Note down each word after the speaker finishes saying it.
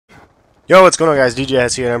Yo, what's going on, guys?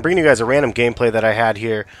 DJS here, and I'm bringing you guys a random gameplay that I had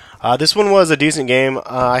here. This one was a decent game.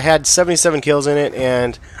 I had 77 kills in it,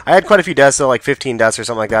 and I had quite a few deaths, though, like 15 deaths or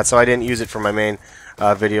something like that, so I didn't use it for my main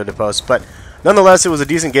video to post. But nonetheless, it was a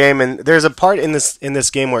decent game, and there's a part in this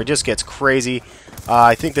game where it just gets crazy.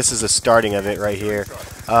 I think this is the starting of it right here.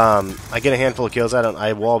 I get a handful of kills.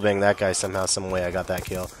 I wallbang that guy somehow, some way I got that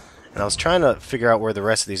kill. And I was trying to figure out where the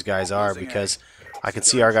rest of these guys are, because I can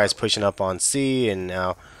see our guys pushing up on C, and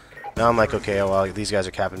now I'm like, okay, well, these guys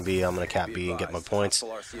are capping B. I'm going to cap B and get my points.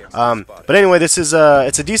 But anyway, this is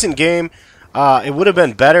it's a decent game. It would have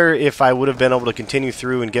been better if I would have been able to continue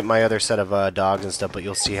through and get my other set of dogs and stuff, but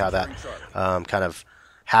you'll see how that kind of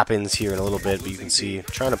happens here in a little bit. But you can see I'm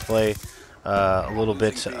trying to play a little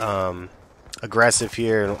bit aggressive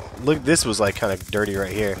here. Look, this was like kind of dirty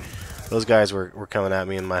right here. Those guys were coming at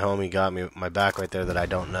me, and my homie got me my back right there that I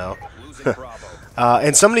don't know.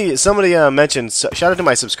 And somebody mentioned, shout out to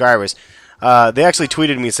my subscribers. They actually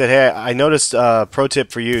tweeted me and said, "Hey, I noticed pro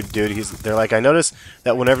tip for you, dude." They're like, "I noticed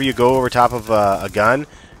that whenever you go over top of a gun,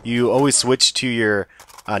 you always switch to your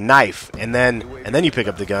knife, and then you pick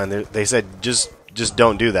up the gun." They said, "Just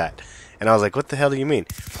don't do that." And I was like, "What the hell do you mean?"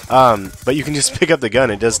 But you can just pick up the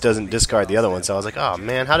gun; it just doesn't discard the other one. So I was like, "Oh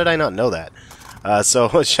man, how did I not know that?"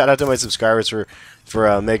 So shout out to my subscribers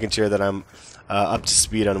for making sure that I'm up to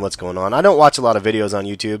speed on what's going on. I don't watch a lot of videos on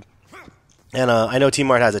YouTube, and I know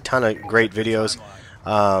T-Mart has a ton of great videos,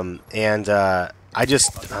 I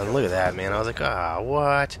just look at that, man. I was like,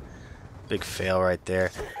 what? Big fail right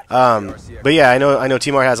there. But yeah, I know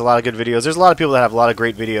T-Mart has a lot of good videos. There's a lot of people that have a lot of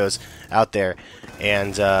great videos out there,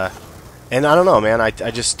 and I don't know, man. I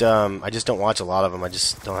just don't watch a lot of them. I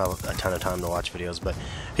just don't have a ton of time to watch videos. But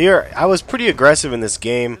here, I was pretty aggressive in this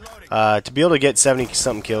game. To be able to get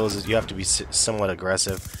 70-something kills, you have to be somewhat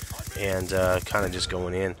aggressive and kind of just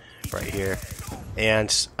going in right here.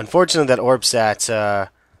 And unfortunately, that orb sat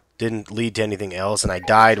didn't lead to anything else, and I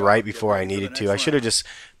died right before I needed to. I should have just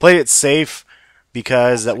played it safe,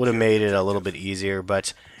 because that would have made it a little bit easier.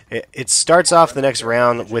 But it starts off the next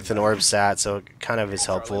round with an orb sat, so it kind of is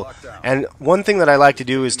helpful. And one thing that I like to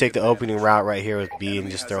do is take the opening route right here with B and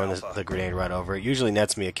just throwing the grenade right over. It usually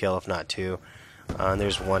nets me a kill, if not two. And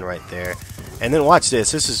there's one right there. And then watch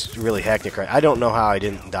this. This is really hectic. Right? I don't know how I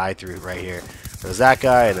didn't die through right here. There's that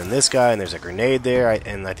guy, and then this guy, and there's a grenade there.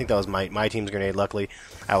 And I think that was my team's grenade, luckily.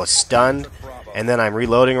 I was stunned, and then I'm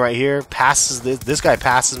reloading right here. This guy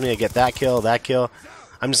passes me. I get that kill, that kill.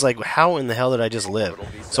 I'm just like, how in the hell did I just live?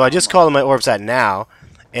 So I just called my orb sat now,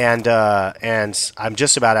 and I'm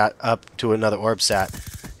just about up to another orb sat,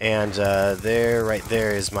 and right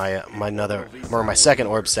there is my second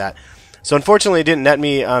orb sat. So unfortunately, it didn't net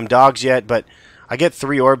me dogs yet, but I get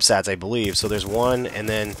 3 orb sats, I believe. So there's one, and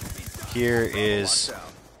then here is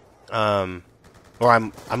or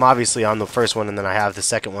I'm obviously on the first one, and then I have the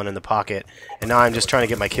second one in the pocket, and now I'm just trying to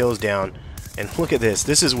get my kills down. And look at this.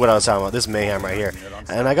 This is what I was talking about. This mayhem right here.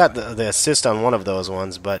 And I got the assist on one of those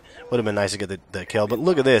ones, but would have been nice to get the kill. But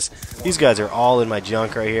look at this. These guys are all in my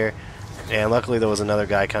junk right here. And luckily there was another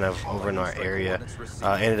guy kind of over in our area.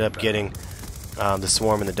 Ended up getting the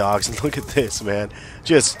swarm and the dogs. And look at this, man.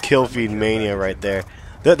 Just kill feed mania right there.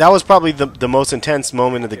 That was probably the most intense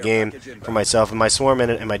moment of the game for myself. And my swarm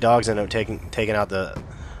and my dogs ended up taking out the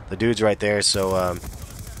dudes right there. So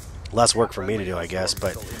less work for me to do, I guess.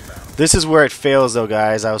 But this is where it fails, though,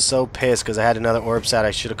 guys. I was so pissed because I had another orb sat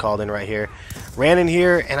I should have called in right here. Ran in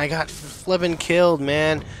here, and I got flippin' killed,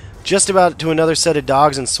 man. Just about to another set of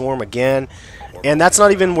dogs and swarm again. And that's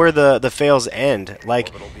not even where the fails end.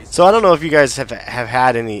 Like, so I don't know if you guys have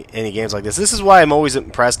had any games like this. This is why I'm always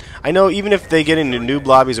impressed. I know even if they get into noob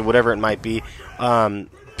lobbies or whatever it might be,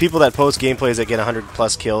 people that post gameplays that get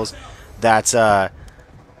 100+ kills, that's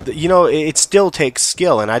you know, it still takes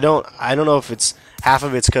skill. And I don't know if it's half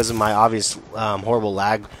of it's because of my obvious horrible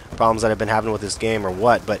lag problems that I've been having with this game or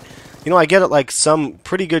what, but you know, I get it, like some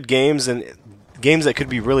pretty good games and games that could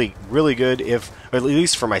be really, really good, or at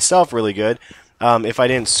least for myself, really good, if I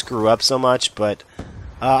didn't screw up so much. But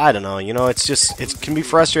I don't know, you know, it can be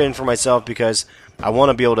frustrating for myself because I want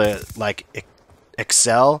to be able to like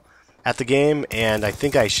excel at the game, and I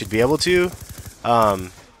think I should be able to.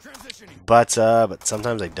 But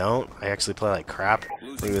sometimes I don't. I actually play like crap.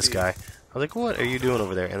 Look at this guy. I was like, what are you doing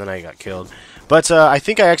over there? And then I got killed. But I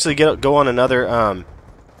think I actually go on another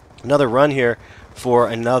run here for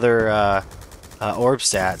another orb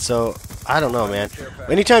stat. So I don't know, man.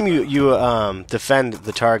 Anytime you defend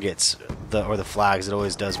the targets or the flags, it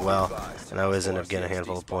always does well, and I always end up getting a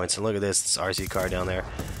handful of points. And look at this RC car down there.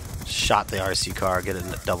 Shot the RC car, get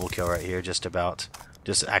a double kill right here.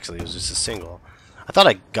 Actually, it was just a single. I thought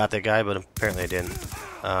I got that guy, but apparently I didn't.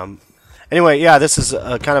 Anyway, yeah, this is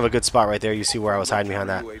kind of a good spot right there. You see where I was hiding behind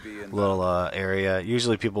that little area.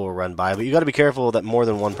 Usually people will run by, but you got to be careful that more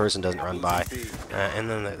than one person doesn't run by. And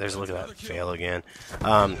then there's a look at that fail again.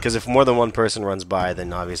 Because if more than one person runs by,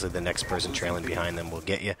 then obviously the next person trailing behind them will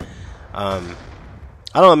get you. I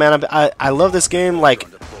don't know, man. I love this game. Like,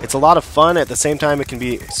 it's a lot of fun. At the same time, it can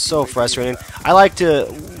be so frustrating. I like to,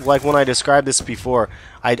 like when I described this before,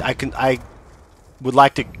 I would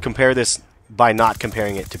like to compare this by not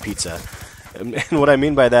comparing it to pizza. And what I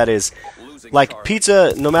mean by that is, like,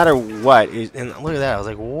 pizza, no matter what, and look at that, I was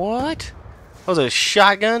like, what? That was a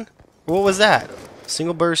shotgun? What was that?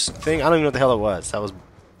 Single burst thing? I don't even know what the hell it was. That was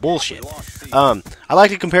bullshit. I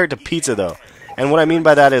like to compare it to pizza, though. And what I mean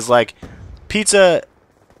by that is, like, pizza,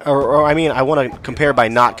 or I mean, I want to compare by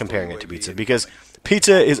not comparing it to pizza, because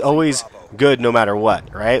pizza is always good no matter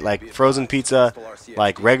what, right? Like, frozen pizza,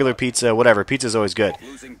 like regular pizza, whatever, pizza is always good.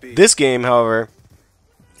 This game, however,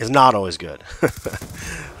 is not always good.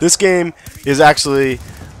 This game is actually,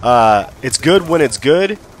 it's good when it's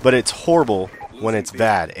good, but it's horrible when it's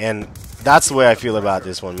bad. And that's the way I feel about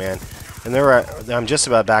this one, man. And I'm just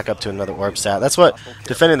about back up to another orb stat. That's what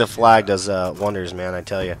defending the flag does wonders, man, I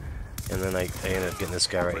tell you. And then I ended up getting this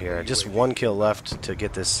guy right here. Just one kill left to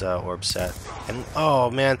get this orb set. And oh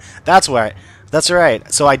man, that's why. That's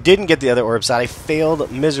right. So I didn't get the other orb set. I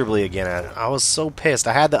failed miserably again at it. I was so pissed.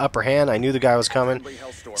 I had the upper hand. I knew the guy was coming.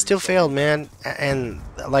 Still failed, man. And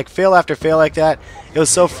like fail after fail like that, it was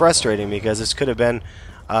so frustrating because this could have been,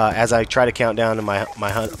 as I try to count down to my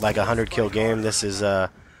like 100 kill game. This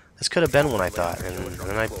could have been one, I thought, and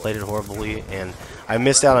then I played it horribly, and I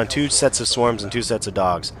missed out on 2 sets of swarms and 2 sets of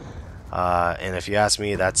dogs. And if you ask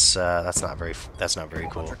me, that's not very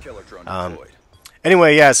cool.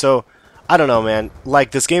 Anyway, yeah. So I don't know, man.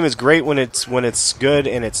 Like, this game is great when it's good,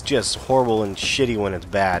 and it's just horrible and shitty when it's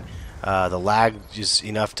bad. The lag is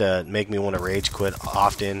enough to make me want to rage quit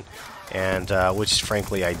often, and which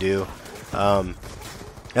frankly I do. And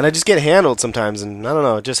I just get handled sometimes, and I don't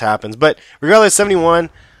know, it just happens. But regardless, 71.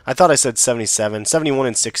 I thought I said 77. 71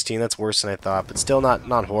 and 16. That's worse than I thought, but still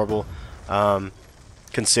not horrible.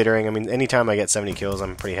 Considering, I mean, anytime I get 70 kills,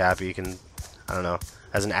 I'm pretty happy. You can, I don't know,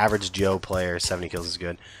 as an average Joe player, 70 kills is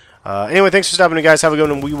good. Anyway, thanks for stopping in, guys. Have a good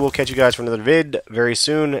one. We will catch you guys for another vid very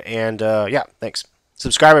soon. And, yeah, thanks.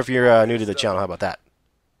 Subscribe if you're new to the channel. How about that?